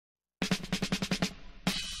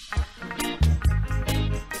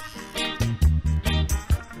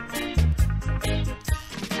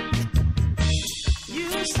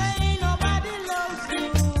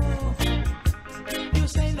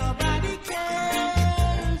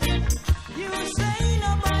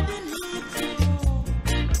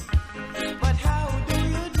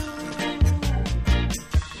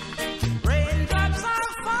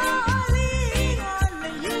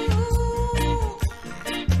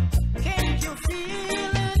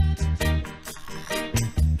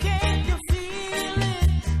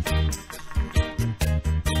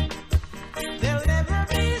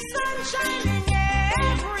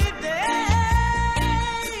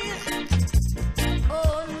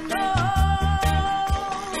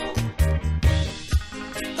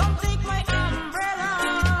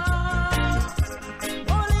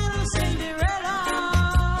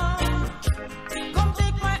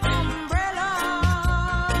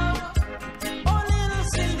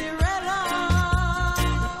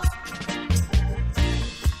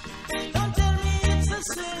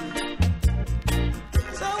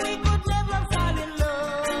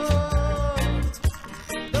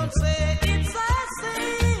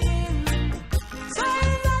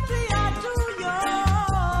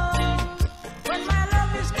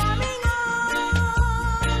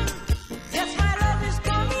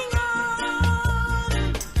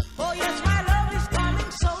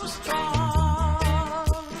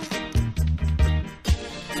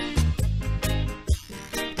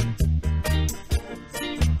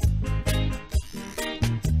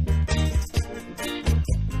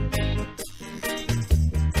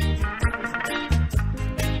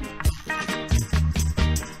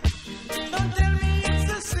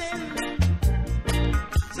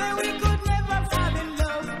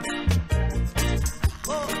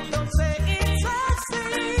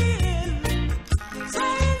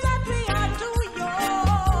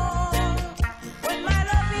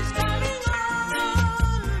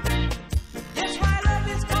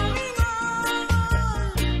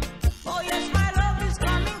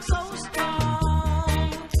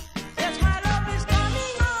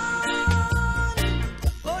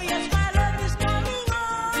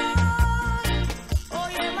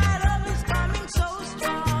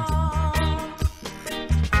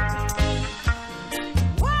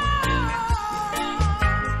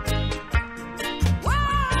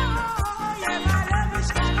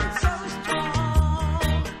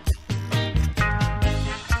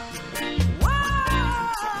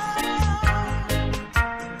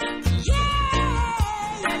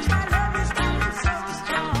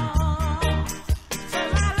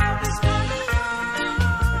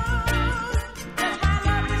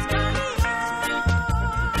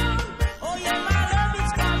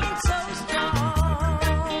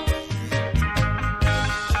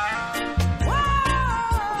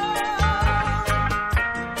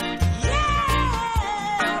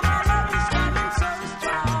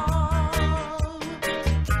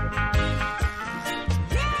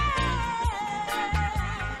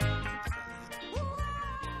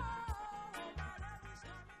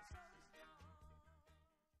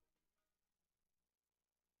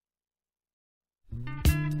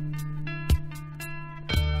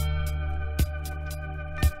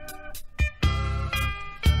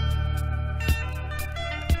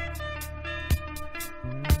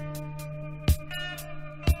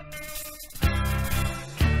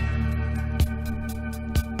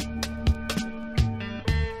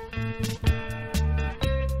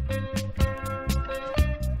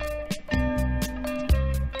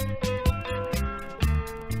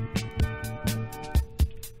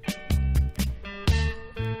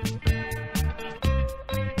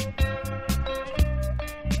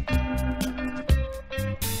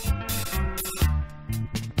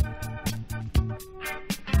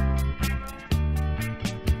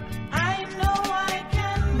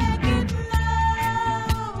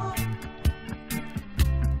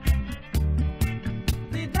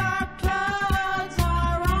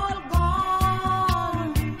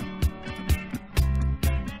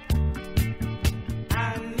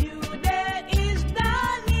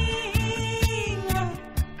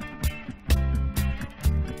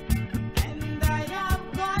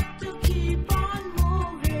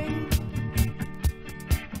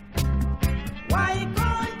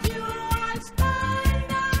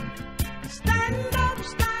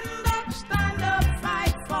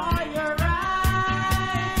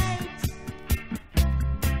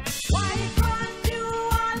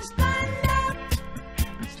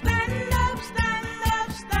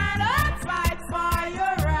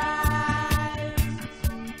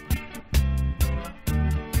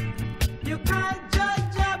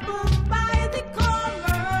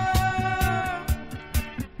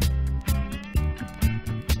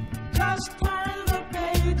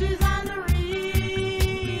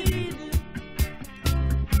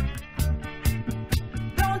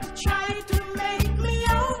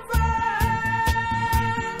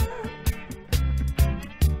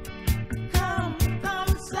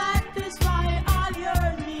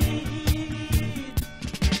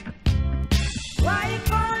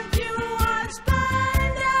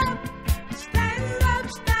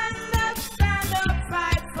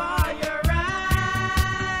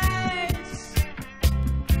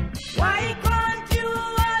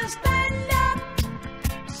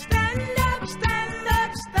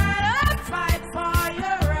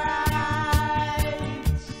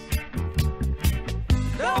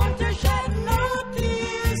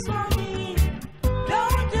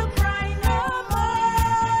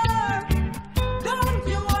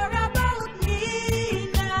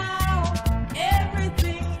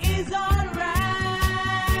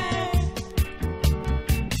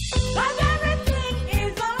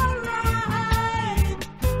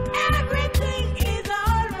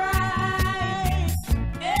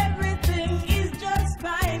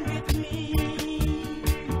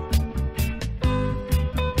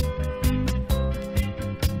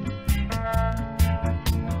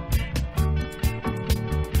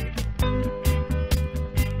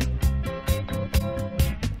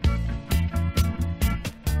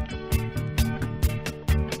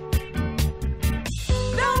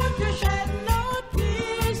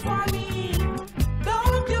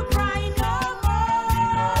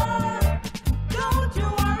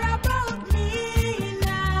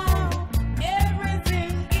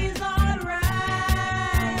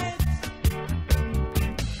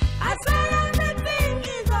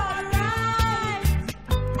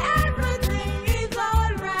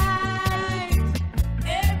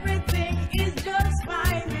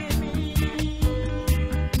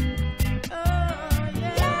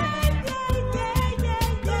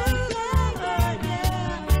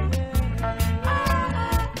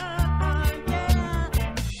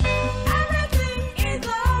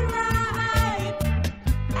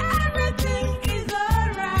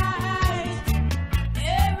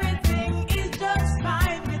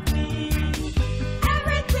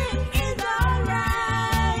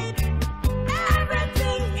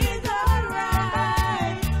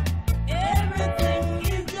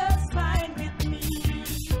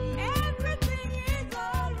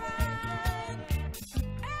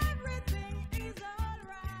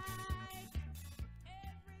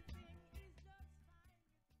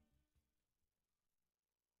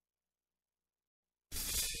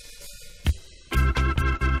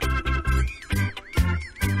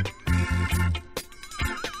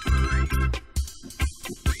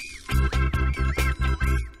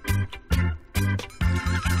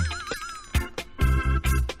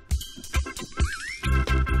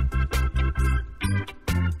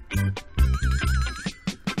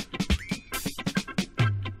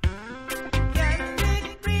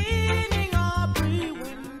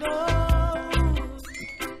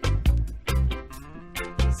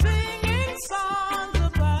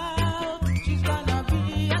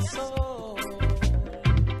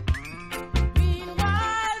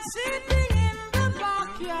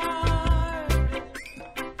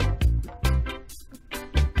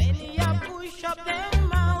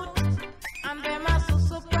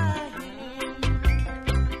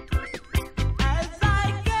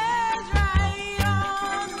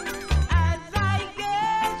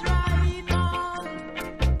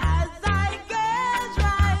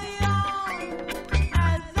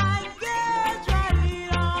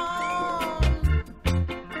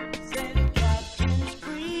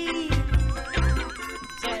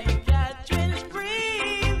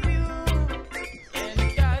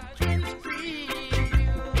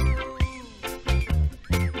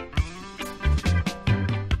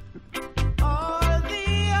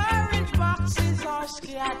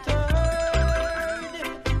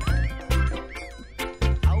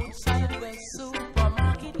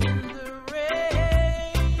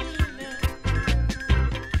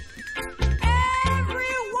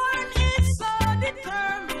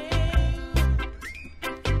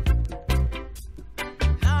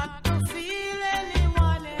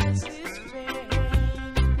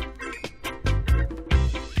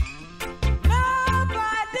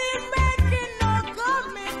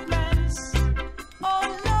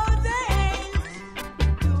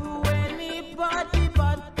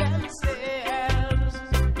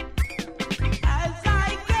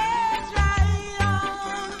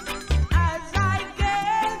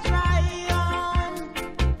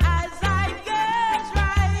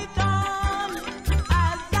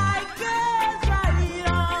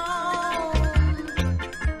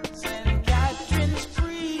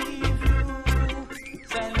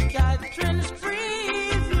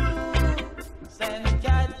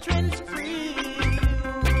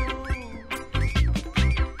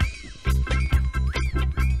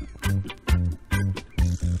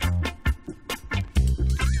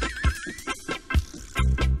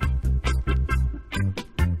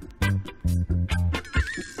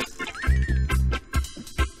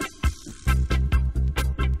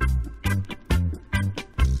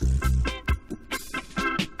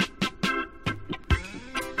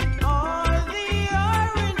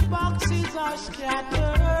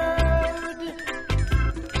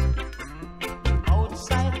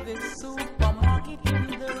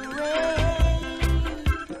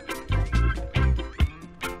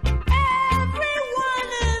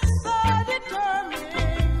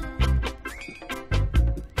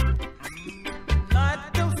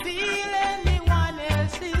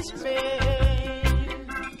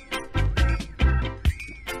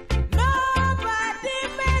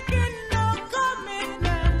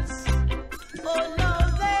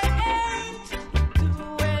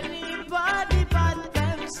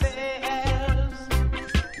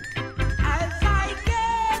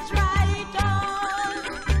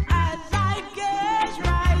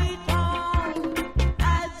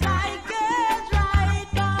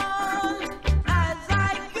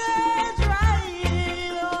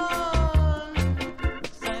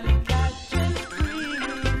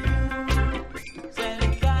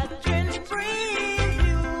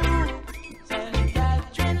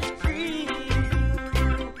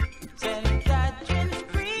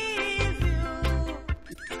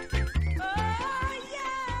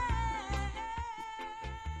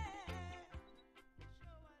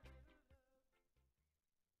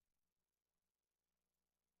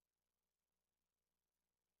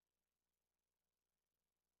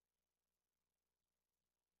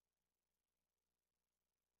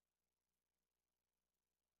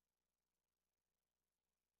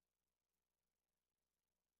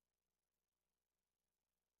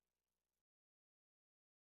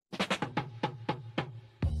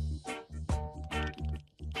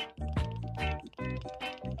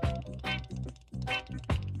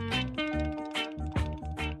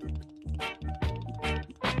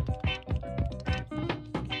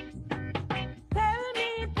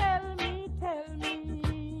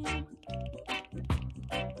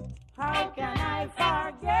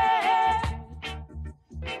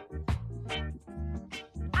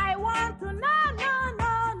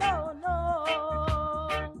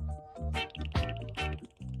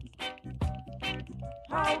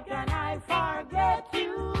How can I forget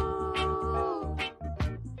you?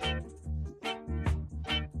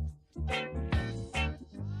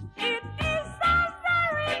 It is so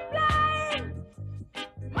very blind.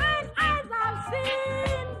 Mine eyes have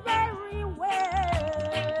seen very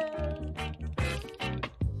well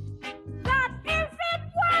that if it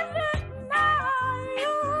wasn't now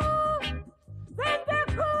you, then there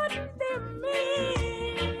couldn't be me.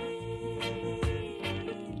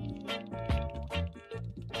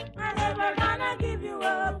 I'm never gonna give you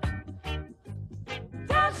up.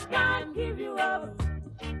 Just can't give you up.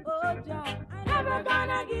 Oh, John, I'm never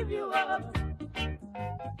gonna give you up.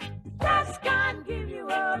 Just can't give you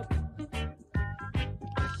up.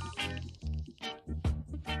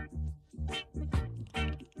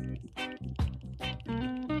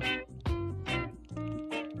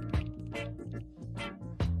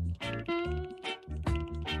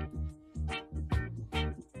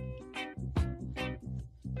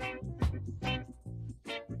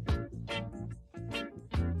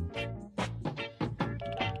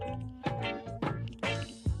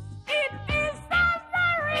 It is so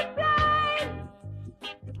very blind.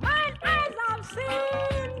 Mine eyes have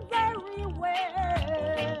seen very well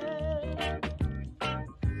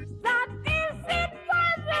that if it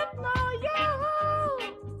wasn't for you,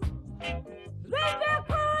 then there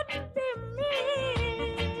couldn't be me.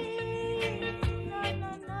 No,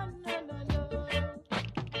 no, no, no, no, no.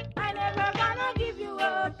 I'm never gonna give you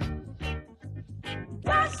up.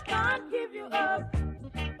 Just can't give you up.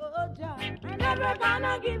 Oh, John, I'm never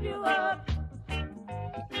gonna give you up.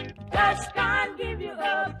 Just can't give you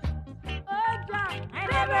up. Oh, John, I'm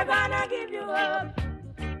never gonna give you up.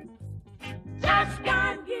 Just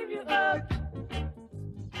can't give you up.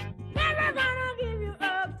 Never gonna give you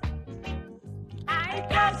up. I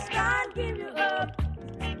just can't give you up.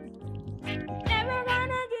 Never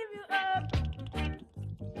gonna give you up.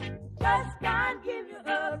 Just can't give you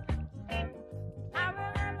up. I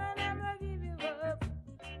will never, never give you up.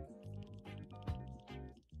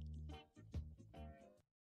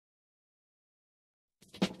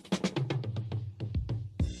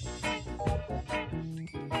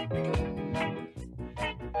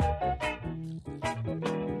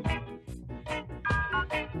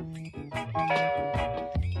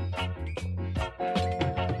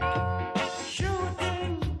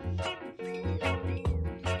 Shooting,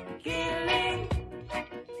 killing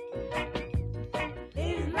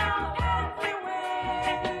is now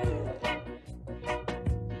everywhere.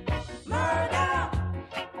 Murder,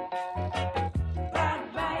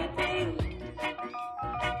 backbiting.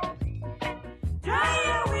 Dry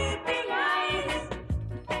your weeping eyes,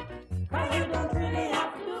 'cause you don't really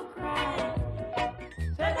have to cry.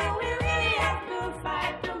 So do we really have to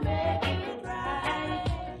fight to make it right?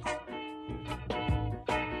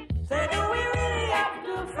 So do we really have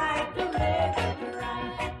to fight to make it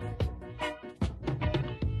right?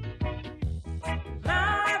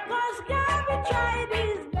 Marcus Garvey tried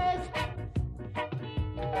his best.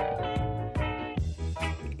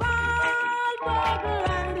 Paul Bogle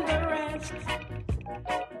and the rest.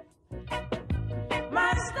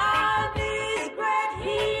 Must all these great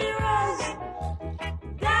heroes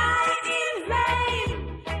die in vain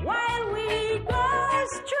while we go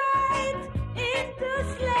straight into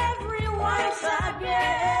slavery once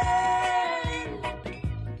again?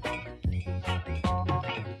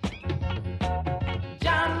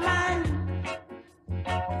 John man,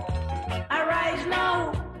 arise now.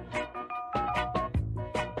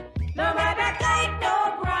 No matter take no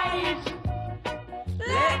prize,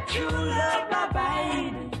 let true love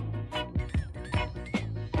abide.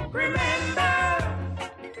 Remember,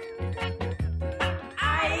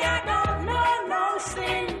 I don't know no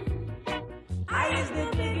sin. I is the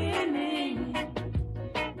beginning.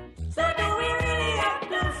 So do we really have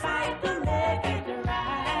to fight to make it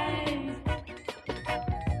right?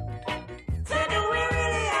 So do we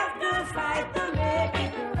really have to fight to make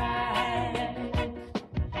it right?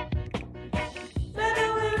 So do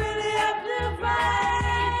we really have to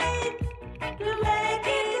fight to make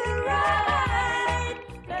it right?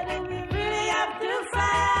 So do we really have to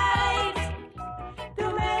fight to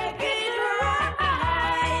make it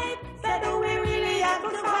right? So do we really have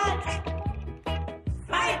to fight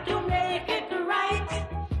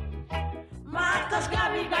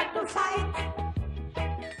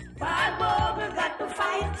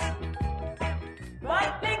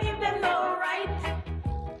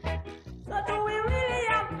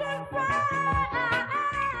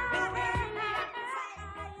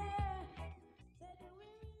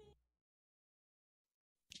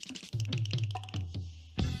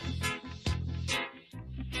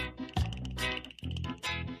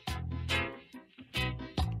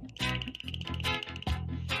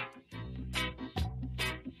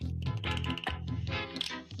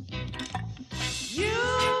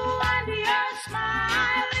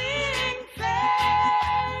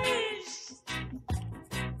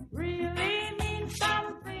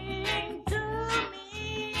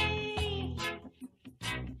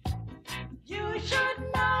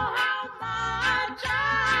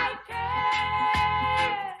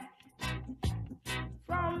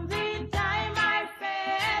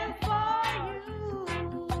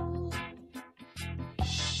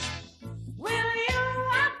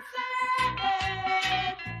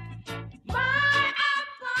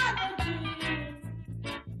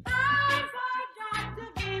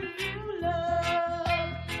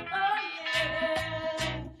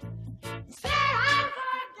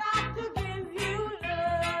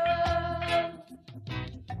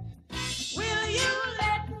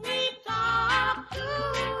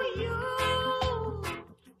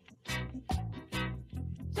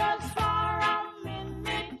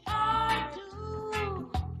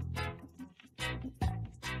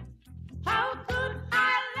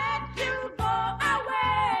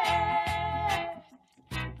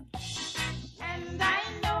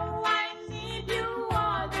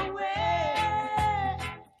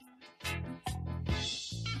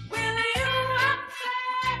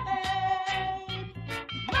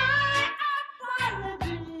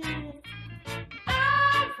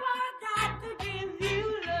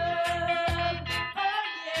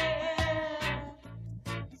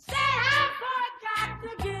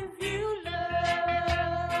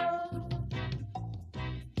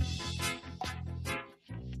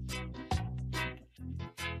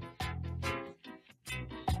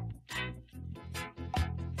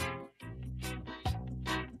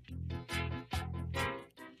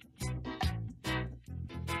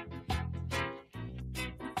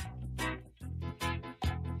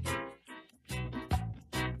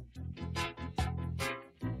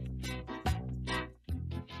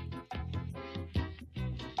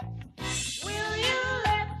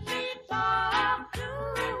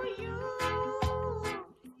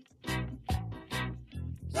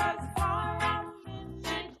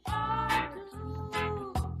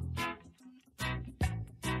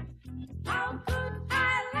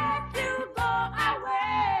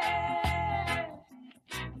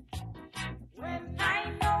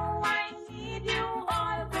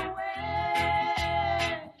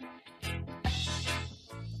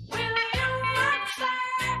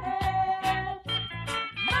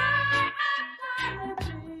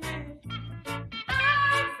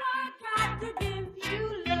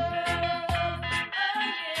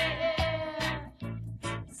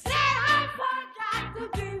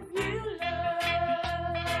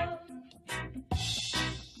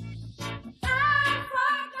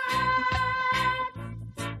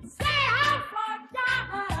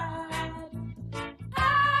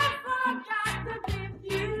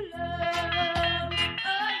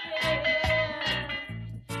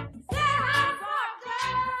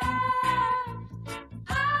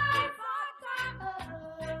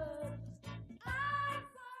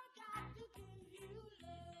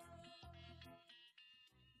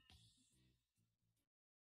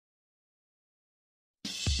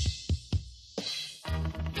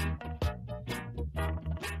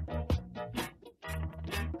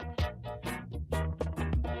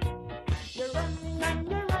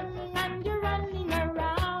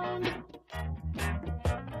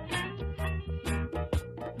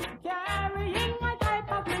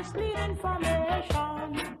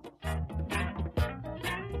information.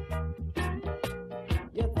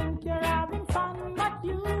 You think you're having fun, but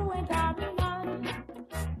you ain't having none.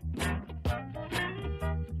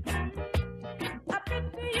 I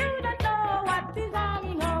pity you don't know what is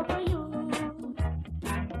hanging over you.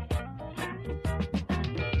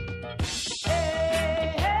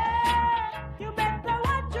 Hey, hey, you better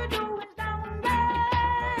what you're doing down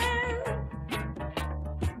there.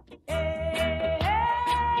 Hey,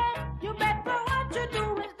 hey, you better what you're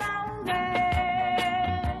doing down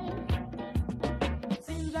there.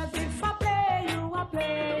 Seems as if I play, you a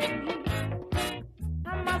play.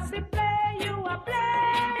 I must play, you a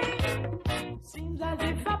play. Seems as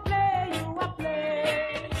if I play, you a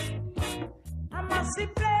play. I must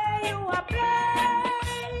play, you a play.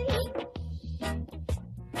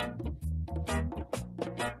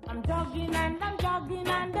 I'm jogging and I'm jogging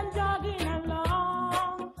and I'm jogging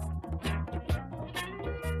along.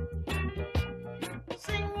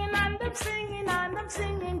 Singing and I'm singing and I'm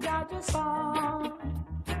singing Georgia song.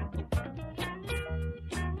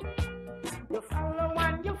 You